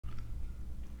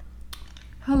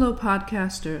Hello,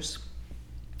 podcasters.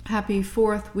 Happy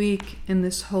fourth week in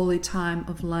this holy time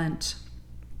of Lent.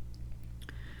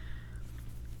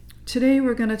 Today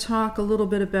we're going to talk a little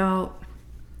bit about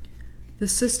the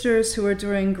sisters who are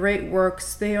doing great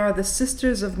works. They are the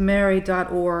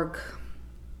sistersofmary.org.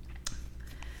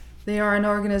 They are an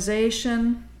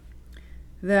organization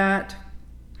that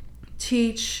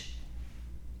teach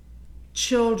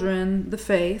children the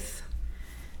faith.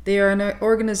 They are an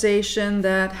organization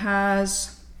that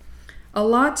has a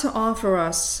lot to offer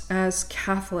us as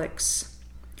Catholics,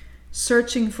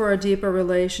 searching for a deeper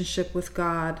relationship with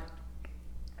God.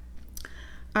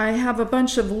 I have a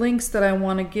bunch of links that I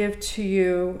want to give to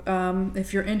you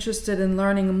if you're interested in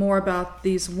learning more about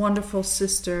these wonderful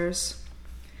sisters.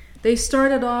 They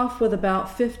started off with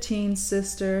about 15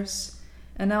 sisters,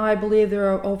 and now I believe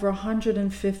there are over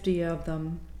 150 of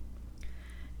them.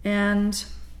 And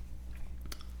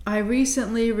I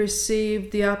recently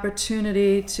received the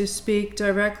opportunity to speak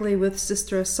directly with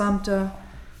Sister Assumpta,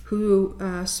 who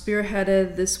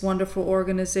spearheaded this wonderful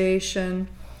organization,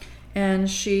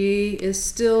 and she is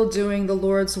still doing the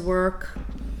Lord's work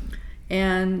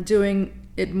and doing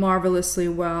it marvelously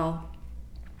well.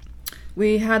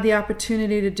 We had the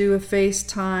opportunity to do a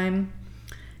FaceTime,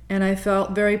 and I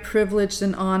felt very privileged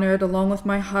and honored, along with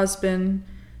my husband,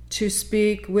 to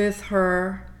speak with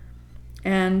her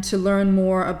and to learn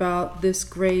more about this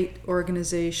great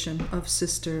organization of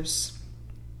sisters.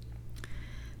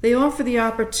 They offer the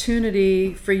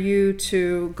opportunity for you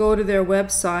to go to their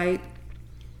website.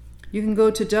 You can go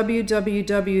to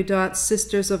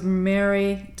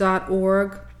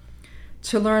www.sistersofmary.org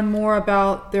to learn more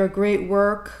about their great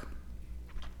work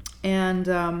and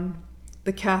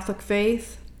the Catholic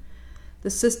faith. The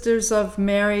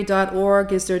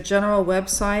sistersofmary.org is their general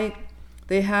website.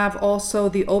 They have also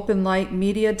the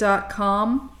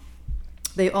openlightmedia.com.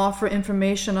 They offer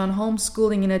information on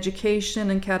homeschooling and education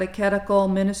and catechetical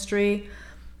ministry.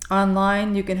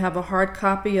 Online, you can have a hard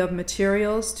copy of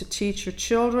materials to teach your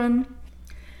children.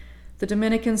 The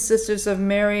Dominican Sisters of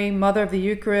Mary, Mother of the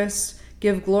Eucharist,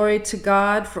 give glory to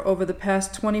God for over the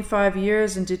past 25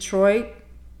 years in Detroit.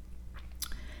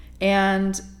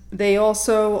 And they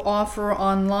also offer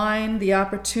online the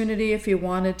opportunity, if you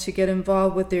wanted to get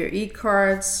involved with their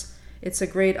e-cards. It's a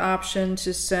great option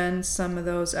to send some of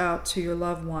those out to your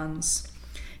loved ones.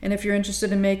 And if you're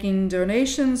interested in making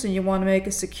donations and you want to make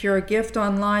a secure gift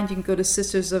online, you can go to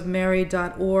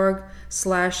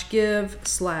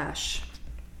sistersofmary.org/give/.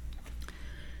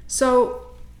 So,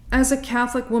 as a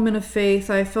Catholic woman of faith,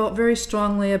 I felt very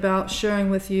strongly about sharing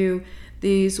with you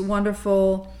these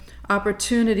wonderful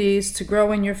opportunities to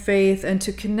grow in your faith and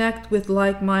to connect with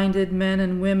like-minded men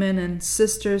and women and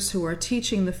sisters who are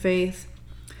teaching the faith.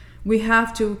 We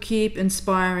have to keep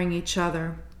inspiring each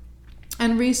other.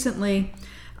 And recently,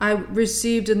 I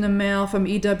received in the mail from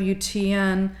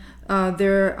EWTN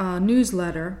their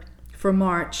newsletter for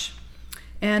March.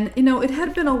 And, it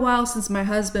had been a while since my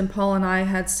husband, Paul, and I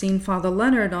had seen Father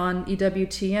Leonard on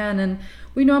EWTN, and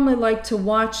we normally like to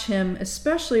watch him,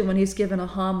 especially when he's given a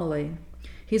homily.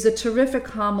 He's a terrific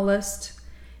homilist,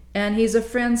 and he's a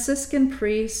Franciscan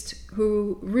priest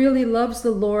who really loves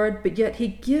the Lord, but yet he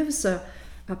gives a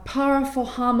powerful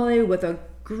homily with a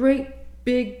great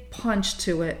big punch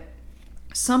to it.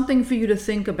 Something for you to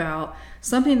think about,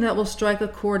 something that will strike a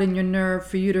chord in your nerve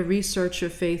for you to research your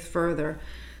faith further.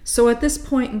 So at this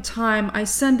point in time, I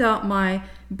send out my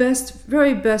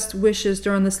very best wishes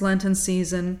during this Lenten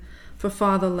season for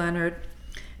Father Leonard,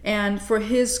 and for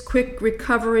his quick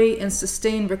recovery and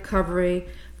sustained recovery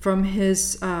from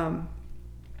his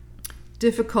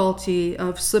difficulty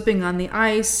of slipping on the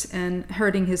ice and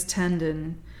hurting his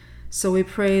tendon. So we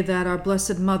pray that our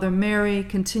Blessed Mother Mary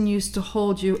continues to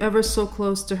hold you ever so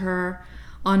close to her,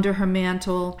 under her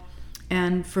mantle,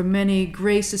 and for many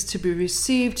graces to be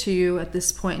received to you at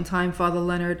this point in time, Father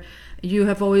Leonard. You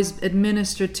have always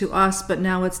administered to us, but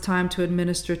now it's time to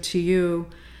administer to you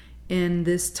in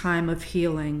this time of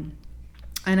healing.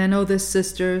 And I know the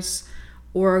sisters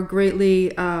were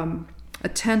greatly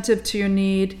attentive to your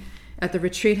need at the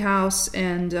retreat house,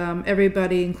 and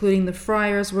everybody, including the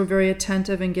friars, were very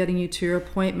attentive in getting you to your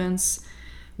appointments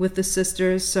with the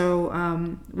sisters. So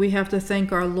we have to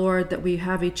thank our Lord that we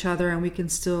have each other and we can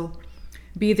still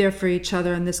be there for each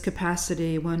other in this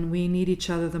capacity when we need each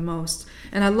other the most.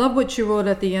 And I love what you wrote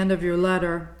at the end of your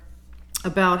letter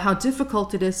about how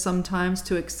difficult it is sometimes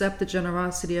to accept the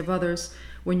generosity of others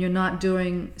when you're not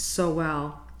doing so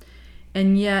well.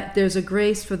 And yet there's a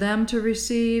grace for them to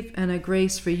receive and a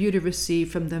grace for you to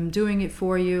receive from them doing it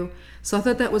for you. So I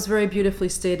thought that was very beautifully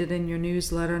stated in your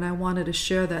newsletter, and I wanted to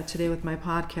share that today with my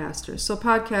podcasters. So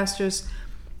podcasters,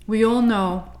 we all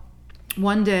know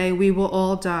One day we will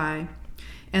all die,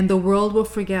 and the world will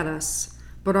forget us,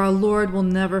 but our Lord will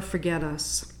never forget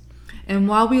us. And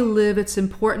while we live, it's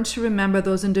important to remember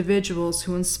those individuals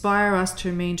who inspire us to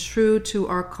remain true to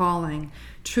our calling,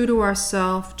 true to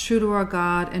ourself, true to our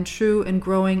God, and true and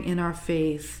growing in our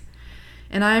faith.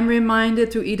 And I am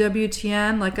reminded through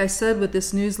EWTN, like I said, with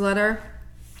this newsletter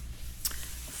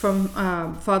from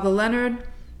Father Leonard,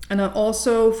 and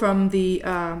also from the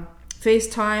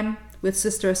FaceTime with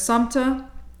Sister Assumpta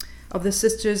of the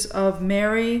Sisters of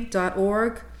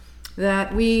Mary.org,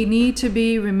 that we need to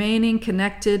be remaining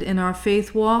connected in our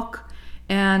faith walk,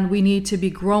 and we need to be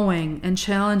growing and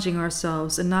challenging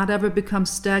ourselves and not ever become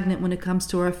stagnant when it comes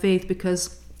to our faith,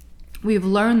 because we've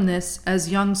learned this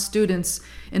as young students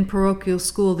in parochial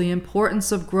school, the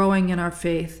importance of growing in our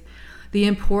faith, the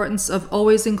importance of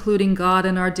always including God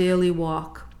in our daily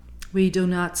walk. We do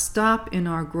not stop in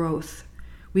our growth.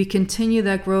 We continue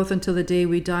that growth until the day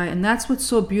we die. And that's what's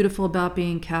so beautiful about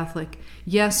being Catholic.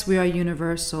 Yes, we are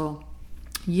universal.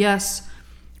 Yes,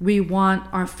 we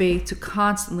want our faith to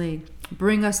constantly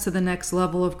bring us to the next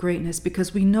level of greatness,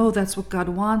 because we know that's what God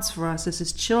wants for us as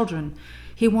His children.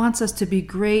 He wants us to be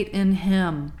great in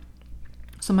Him.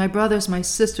 So my brothers, my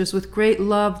sisters, with great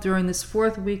love during this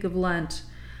 4th week of Lent,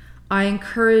 I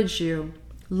encourage you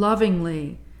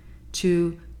lovingly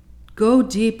to go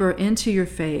deeper into your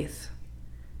faith.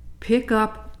 Pick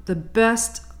up the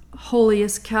best,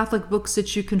 holiest Catholic books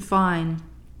that you can find.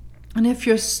 And if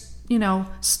you're,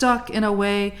 stuck in a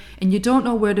way and you don't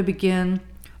know where to begin,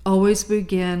 always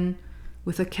begin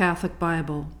with a Catholic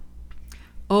Bible.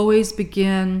 Always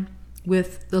begin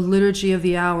with the Liturgy of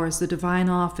the Hours, the Divine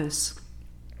Office,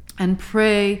 and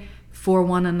pray for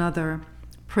one another.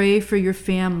 Pray for your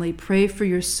family. Pray for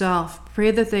yourself.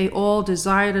 Pray that they all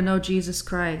desire to know Jesus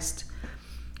Christ.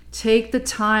 Take the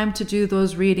time to do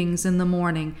those readings in the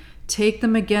morning. Take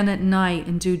them again at night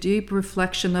and do deep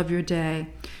reflection of your day.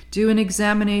 Do an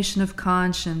examination of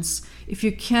conscience. If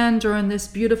you can, during this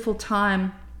beautiful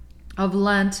time of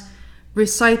Lent,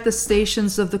 recite the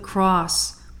Stations of the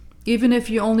Cross. Even if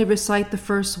you only recite the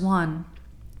first one,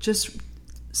 just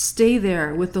stay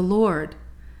there with the Lord.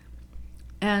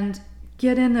 And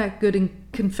get in that good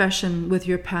confession with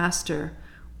your pastor.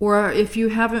 Or if you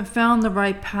haven't found the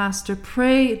right pastor,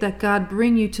 pray that God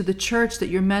bring you to the church that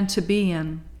you're meant to be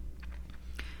in.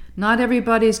 Not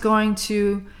everybody's going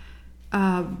to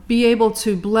be able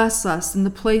to bless us in the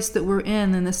place that we're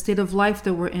in the state of life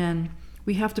that we're in.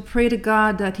 We have to pray to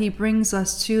God that He brings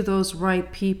us to those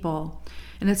right people.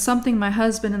 And it's something my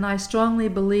husband and I strongly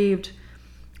believed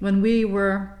when we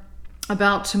were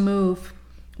about to move.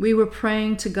 We were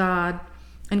praying to God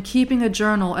and keeping a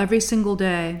journal every single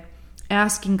day,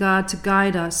 asking God to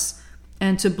guide us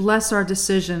and to bless our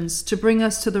decisions, to bring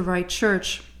us to the right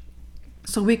church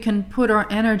so we can put our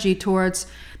energy towards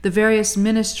the various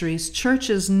ministries.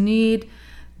 Churches need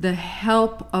the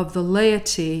help of the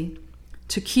laity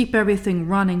to keep everything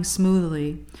running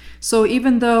smoothly. So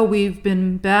even though we've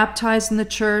been baptized in the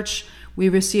church, we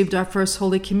received our first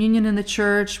Holy Communion in the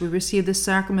church, we received the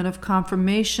sacrament of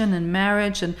confirmation and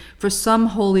marriage, and for some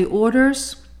holy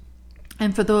orders,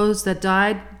 and for those that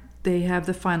died, they have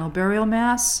the final burial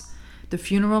mass, the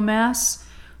funeral mass.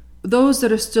 Those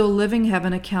that are still living have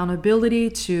an accountability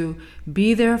to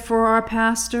be there for our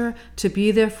pastor, to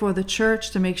be there for the church,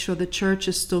 to make sure the church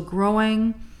is still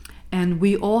growing. And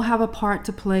we all have a part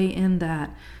to play in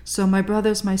that. So my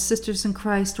brothers, my sisters in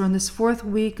Christ, during this 4th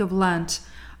week of Lent,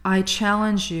 I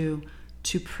challenge you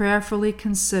to prayerfully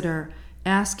consider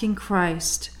asking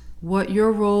Christ what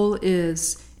your role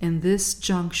is in this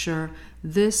juncture,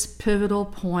 this pivotal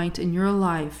point in your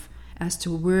life as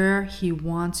to where He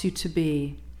wants you to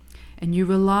be. And you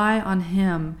rely on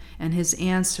Him and His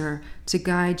answer to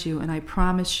guide you. And I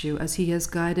promise you, as He has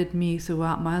guided me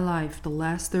throughout my life, the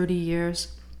last 30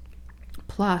 years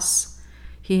plus,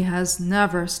 He has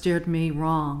never steered me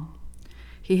wrong.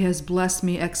 He has blessed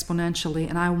me exponentially,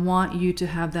 and I want you to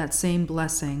have that same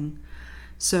blessing.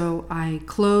 So I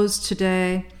close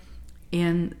today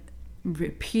in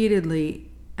repeatedly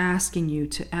asking you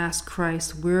to ask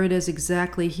Christ where it is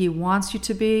exactly He wants you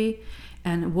to be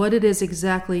and what it is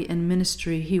exactly in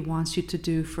ministry He wants you to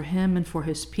do for Him and for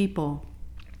His people.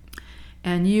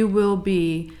 And you will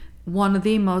be one of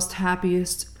the most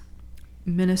happiest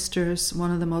ministers,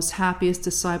 one of the most happiest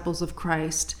disciples of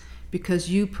Christ, because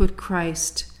you put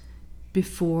Christ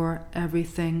before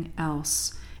everything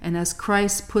else. And as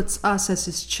Christ puts us as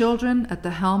His children at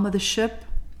the helm of the ship,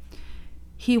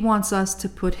 He wants us to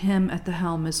put Him at the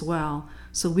helm as well,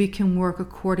 so we can work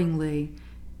accordingly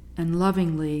and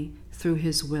lovingly through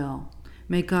His will.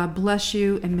 May God bless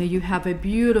you, and may you have a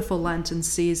beautiful Lenten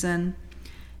season.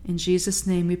 In Jesus'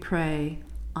 name we pray.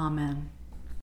 Amen.